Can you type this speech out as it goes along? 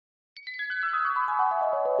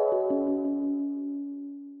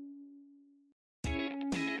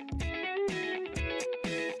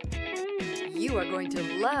You are going to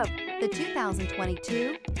love the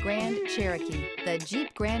 2022 Grand Cherokee. The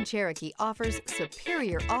Jeep Grand Cherokee offers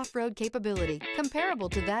superior off-road capability comparable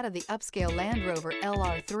to that of the upscale Land Rover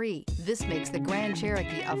LR3. This makes the Grand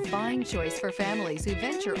Cherokee a fine choice for families who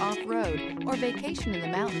venture off-road or vacation in the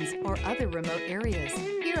mountains or other remote areas.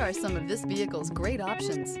 Here are some of this vehicle's great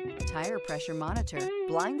options: tire pressure monitor,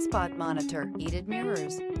 blind spot monitor, heated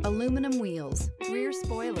mirrors, aluminum wheels, rear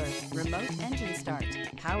spoiler, remote engine start,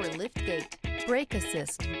 power lift gate, brake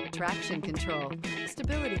assist, traction control,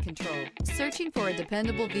 stability control. Searching for a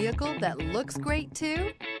dependable vehicle that looks great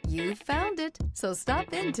too? You found it, so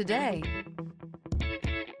stop in today.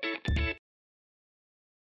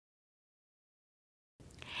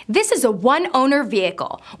 This is a one-owner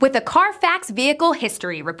vehicle with a Carfax Vehicle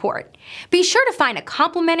History Report. Be sure to find a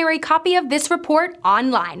complimentary copy of this report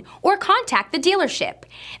online or contact the dealership.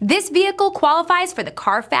 This vehicle qualifies for the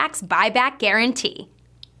Carfax Buyback Guarantee.